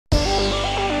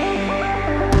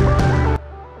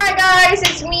guys,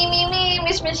 it's me,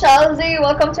 Miss Michelle Z.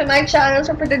 Welcome to my channel.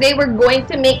 So for today, we're going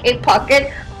to make a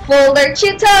pocket folder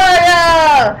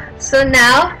tutorial. So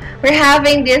now, we're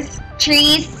having this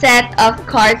 3 set of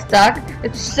cardstock.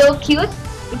 It's so cute.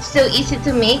 It's so easy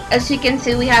to make. As you can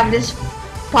see, we have these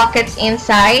pockets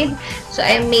inside. So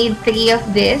I made 3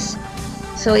 of this.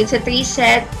 So it's a 3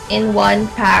 set in 1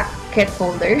 pocket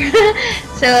folder.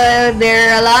 So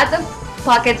there are a lot of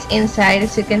pockets inside,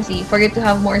 as you can see, for you to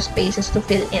have more spaces to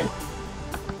fill in.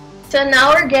 So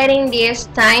now we're getting this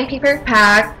time paper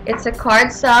pack. It's a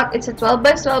cardstock. It's a 12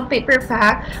 by 12 paper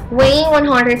pack weighing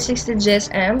 160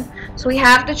 GSM. So we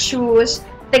have to choose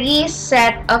 3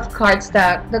 set of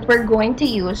cardstock that we're going to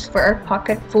use for our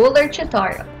pocket folder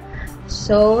tutorial.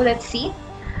 So let's see.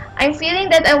 I'm feeling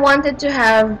that I wanted to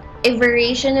have a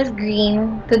variation of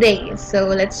green today. So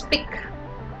let's pick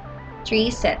 3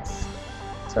 sets.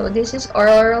 So this is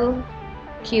all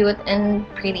cute and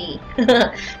pretty.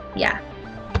 Yeah.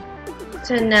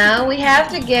 So now we have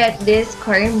to get this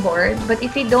cutting board, but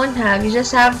if you don't have, you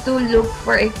just have to look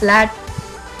for a flat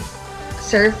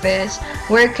surface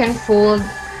where you can fold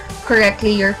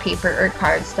correctly your paper or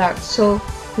cardstock. So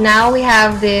now we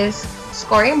have this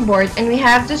scoring board and we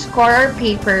have to score our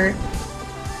paper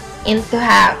into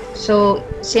half. So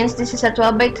since this is a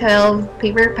 12 by 12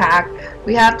 paper pack,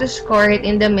 we have to score it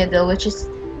in the middle, which is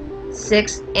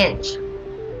 6 inch.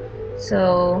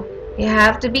 So you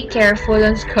have to be careful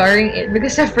on scoring it,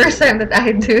 because the first time that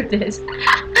I do this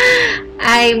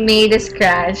I made a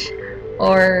scratch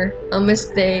or a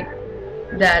mistake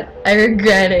that I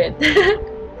regret it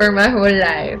for my whole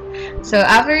life. So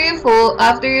after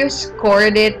you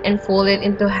scored it and fold it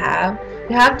into half,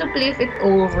 you have to flip it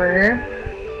over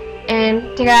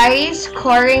and try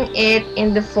scoring it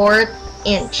in the 4th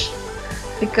inch,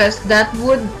 because that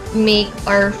would make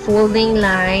our folding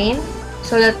line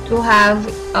so that to have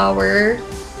our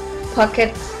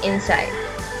pockets inside.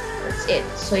 That's it.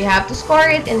 So you have to score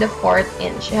it in the 4th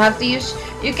inch.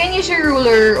 You can use your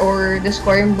ruler or the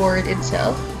scoring board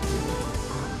itself.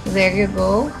 There you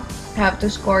go. You have to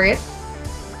score it.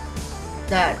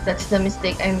 That's the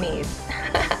mistake I made.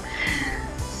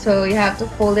 So you have to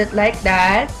fold it like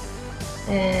that,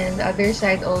 and the other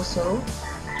side also.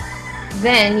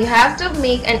 Then you have to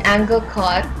make an angle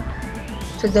cut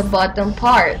to the bottom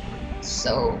part.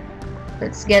 So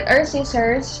let's get our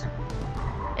scissors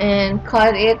and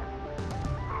cut it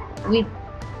with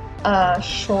a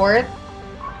short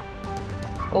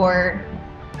or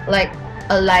like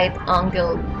a light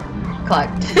angle cut.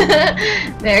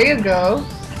 There you go.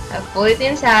 I'll pull it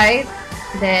inside.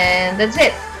 Then that's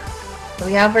it.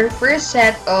 We have our first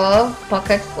set of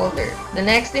pocket folder. The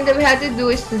next thing that we have to do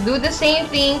is to do the same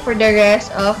thing for the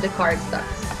rest of the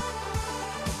cardstocks.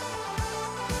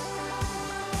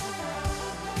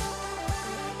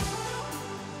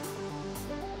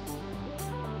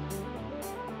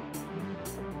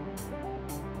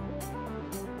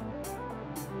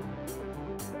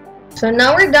 So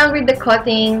now we're done with the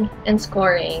cutting and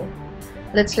scoring.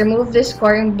 Let's remove the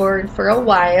scoring board for a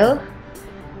while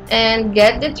and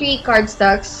get the 3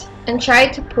 cardstocks and try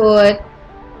to put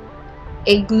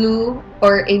a glue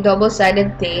or a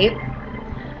double-sided tape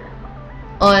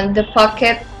on the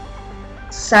pocket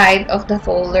side of the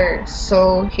folder.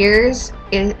 So here's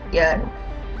it. Yeah.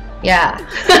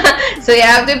 So you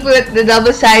have to put the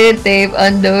double-sided tape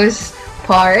on those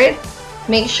parts.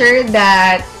 Make sure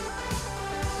that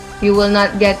you will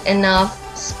not get enough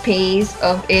space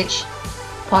of each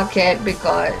pocket,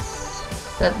 because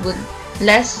that would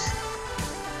less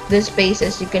the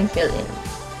spaces you can fill in.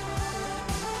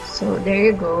 So there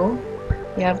you go.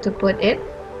 You have to put it,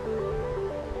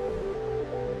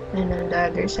 and on the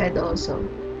other side also.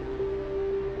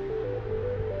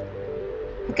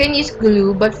 You can use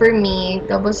glue, but for me,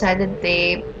 double-sided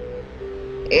tape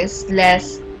is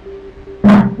less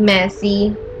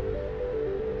messy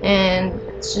and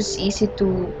it's just easy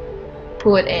to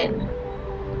put in.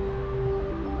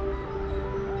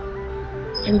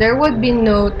 And there would be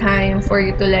no time for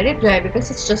you to let it dry because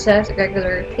it's just a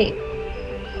regular tape.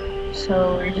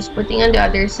 So we're just putting on the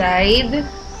other side.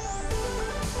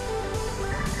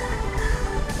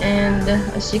 And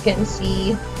as you can see,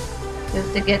 you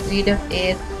have to get rid of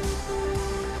it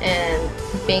and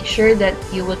make sure that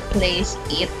you would place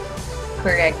it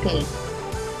correctly.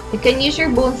 You can use your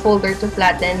bone folder to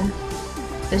flatten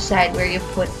the side where you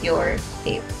put your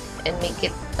tape and make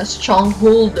it a strong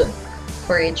hold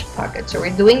for each pocket. So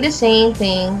we're doing the same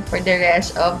thing for the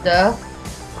rest of the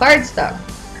cardstock.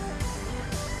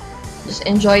 Just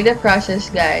enjoy the process,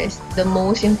 guys. The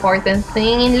most important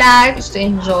thing in life is to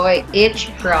enjoy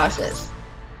each process.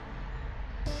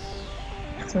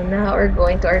 So now we're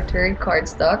going to our 3rd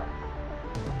cardstock.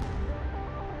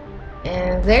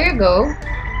 And there you go.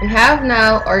 We have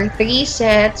now our 3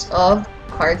 sets of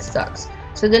cardstocks.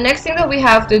 So the next thing that we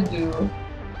have to do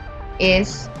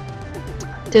is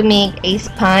to make a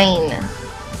spine.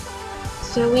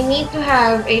 So we need to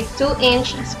have a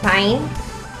 2-inch spine.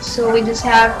 So we just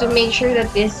have to make sure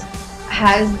that this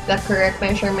has the correct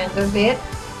measurement of it.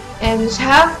 And we just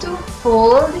have to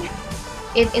fold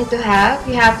it into half.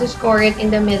 You have to score it in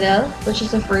the middle, which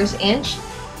is the first inch.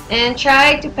 And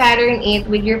try to pattern it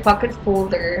with your pocket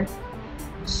folder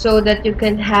so that you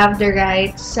can have the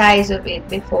right size of it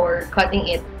before cutting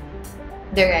it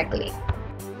directly.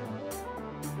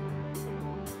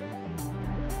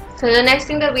 So the next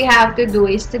thing that we have to do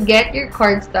is to get your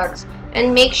cardstocks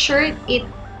and make sure it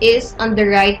is on the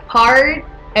right part.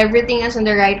 Everything is on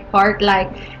the right part,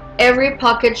 like every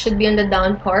pocket should be on the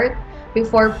down part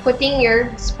before putting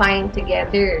your spine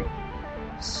together.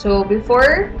 So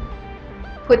before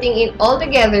putting it all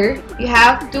together, you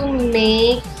have to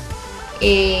make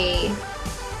a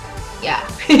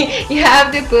you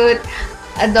have to put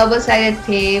a double-sided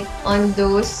tape on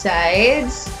those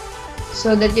sides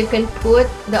so that you can put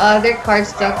the other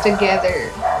cardstock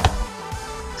together.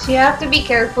 So you have to be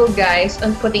careful, guys,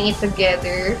 on putting it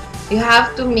together. You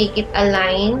have to make it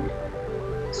align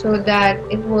so that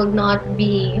it will not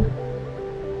be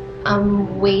a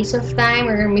waste of time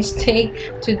or a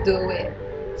mistake to do it.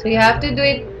 So you have to do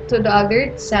it to the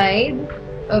other side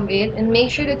of it and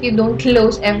make sure that you don't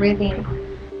close everything.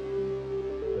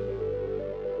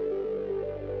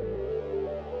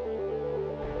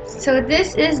 So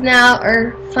this is now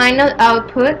our final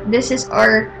output. This is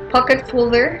our pocket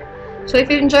folder. So if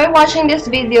you enjoy watching this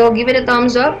video, give it a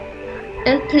thumbs up.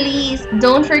 And please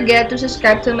don't forget to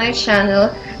subscribe to my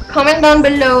channel. Comment down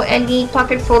below any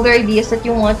pocket folder ideas that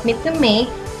you want me to make.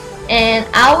 And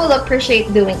I will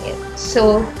appreciate doing it.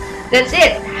 So that's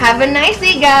it. Have a nice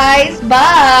day, guys.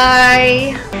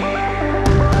 Bye!